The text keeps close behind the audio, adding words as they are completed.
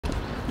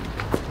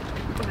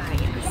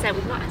So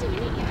we've not had him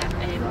in it yet,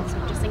 so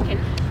I'm just thinking,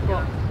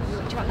 but do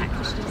you want that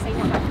cushion? Did you say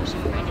no that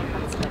cushion for any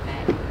parts of the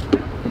bed?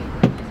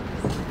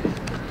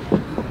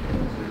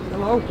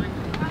 Hello.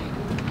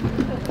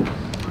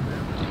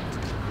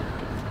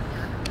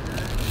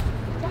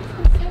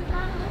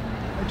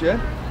 Hey Jen.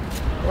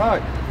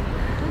 Right.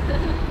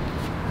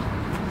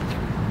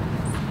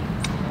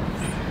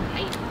 Are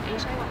you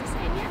sure what we're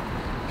saying, yeah?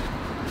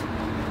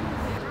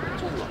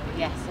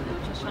 Yes, so we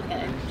were just trying to get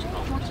in.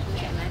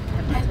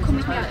 Come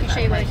with me, I can show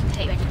you where you can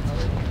take it.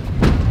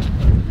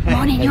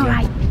 Morning, you're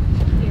right.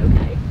 You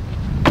okay?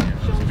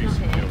 Sean's not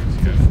here. He's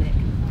sick.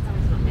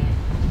 Sam's not here.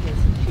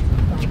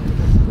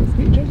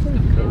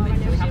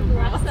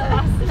 So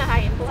last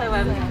night,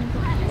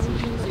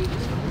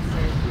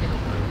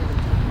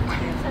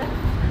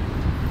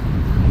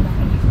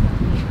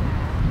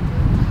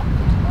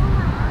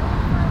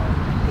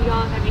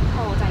 you're very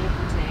cold, are you,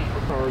 today?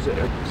 Or is it a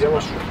yellow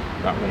strip?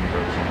 That one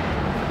goes on.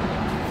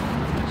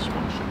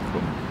 Smash it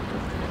from.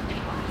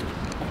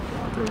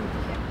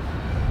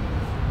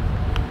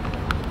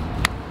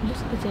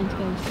 Just the 10k,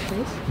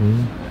 please.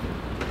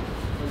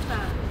 Who's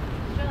that?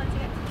 Would you like to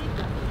get to do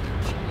that?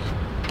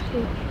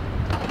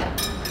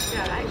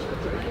 Yeah, right.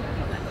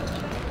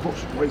 Put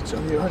some weight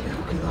on you, aren't you?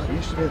 Look at that. It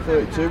used to be a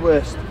 32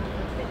 waist.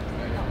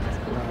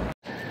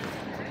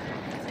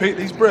 Pete,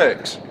 these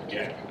brakes,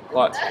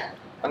 like,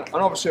 and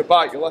obviously a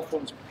bike, your left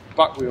one's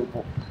back wheel,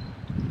 but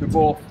they're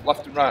both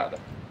left and right, are they?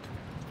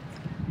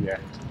 Yeah.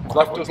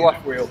 Left does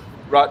left wheel,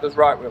 right does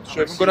right wheel.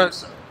 So if I'm going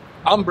to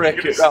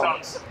handbrake it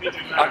round,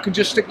 I can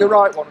just stick the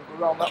right one and go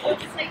around that one.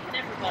 It's safe for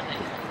everybody.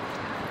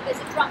 There's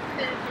a drop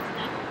curve, isn't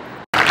there?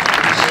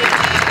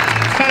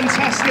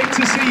 Fantastic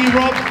to see you,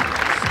 Rob.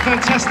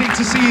 Fantastic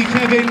to see you,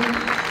 Kevin.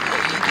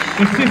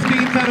 The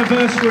 15th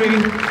anniversary.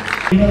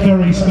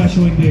 Very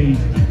special indeed.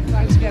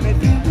 Thanks, Kevin.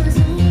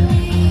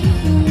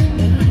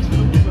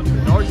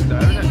 Noise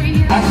there, isn't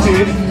it?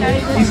 Active,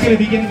 he's going to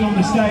be getting on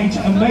the stage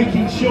and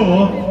making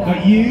sure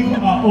that you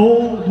are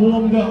all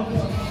warmed up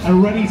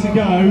and ready to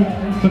go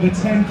for the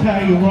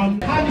 10k run.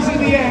 Hands in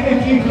the air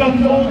if you've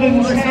done more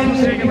than 10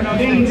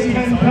 Leeds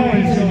 10ks.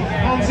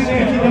 Hands in the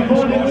air if you've done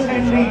more than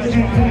 10 Leeds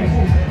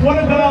 10ks. What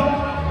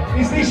about,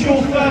 is this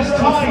your first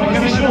time?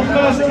 Is this your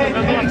first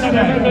 10k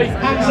today?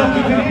 Hands up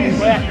if it is.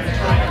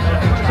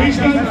 Who's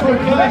going for a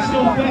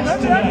personal best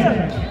today?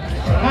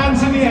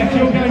 Hands in the air if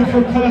you're going for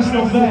a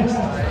personal best.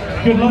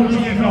 Good luck to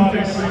you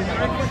guys.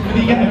 If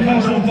you get a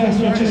personal best,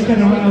 we're just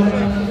going around,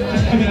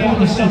 just coming out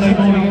this Sunday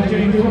morning and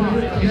doing it.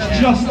 It's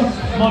just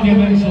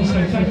monumental,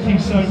 so thank you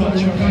so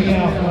much for coming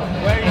out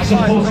and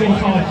supporting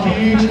our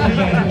huge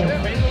event.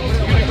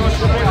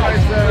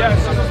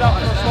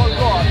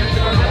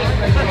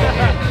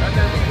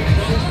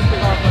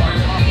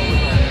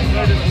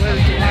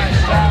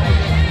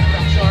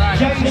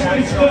 James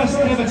Smith's first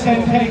ever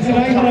 10k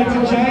today. Hello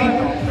to Jane.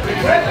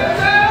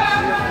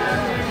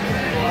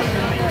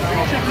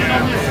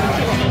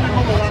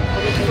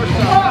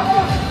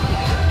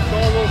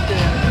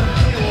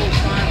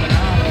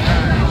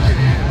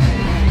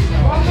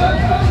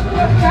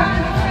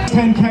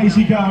 10k's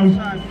you go,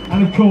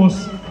 and of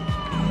course,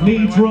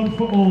 Leeds run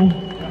for all.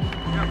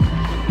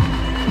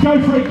 Go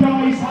for it,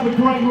 guys, have a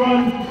great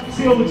run,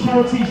 see all the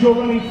charities you're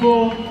running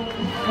for.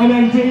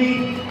 MND,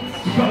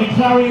 we've got the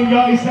Clarion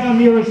guys down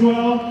here as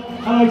well.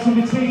 Hello to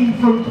the team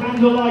from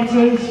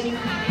Candlelighters,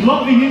 a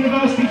lot of the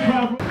university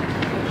crowd.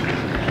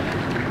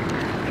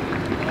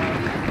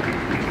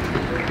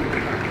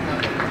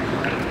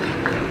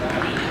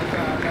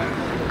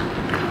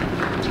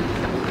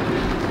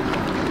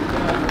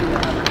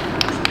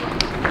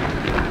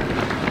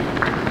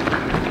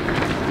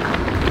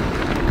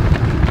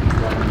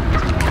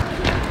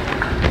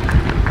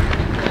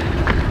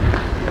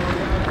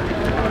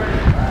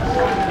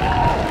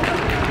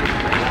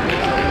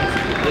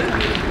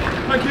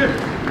 Thank you.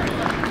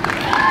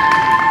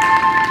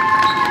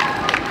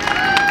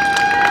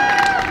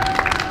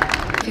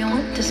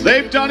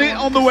 They've done it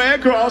on the way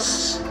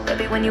across.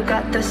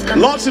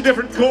 Lots of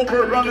different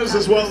corporate runners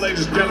as well,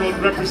 ladies and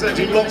gentlemen,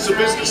 representing lots of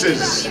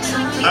businesses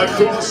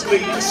across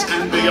Leeds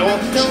and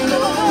beyond.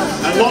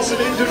 And lots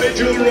of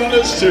individual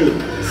runners too.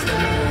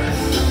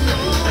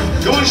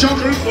 Go on, shot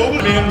group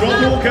forward. Me and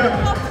Rob Walker,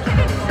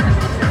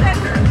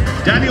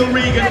 Daniel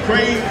Regan,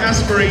 Craig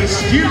Asbury,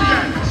 Stu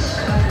Gangs,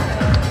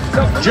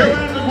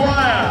 Joanne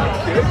McGuire,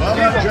 well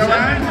done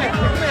Joanne,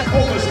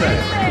 almost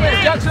there.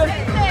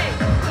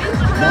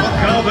 Mark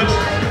Calvert,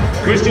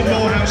 Christian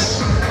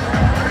Morehouse,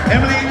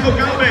 Emily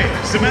Mugabe,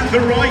 Samantha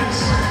Wright,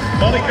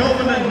 Molly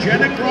Colvin and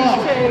Jenna Clark,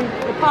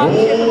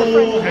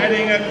 all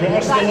heading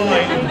across the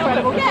line.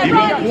 You've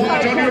got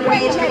quiet on your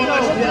applause, come on,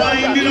 let's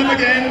wind it up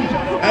again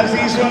as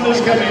these runners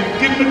come in.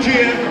 Give them a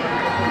cheer.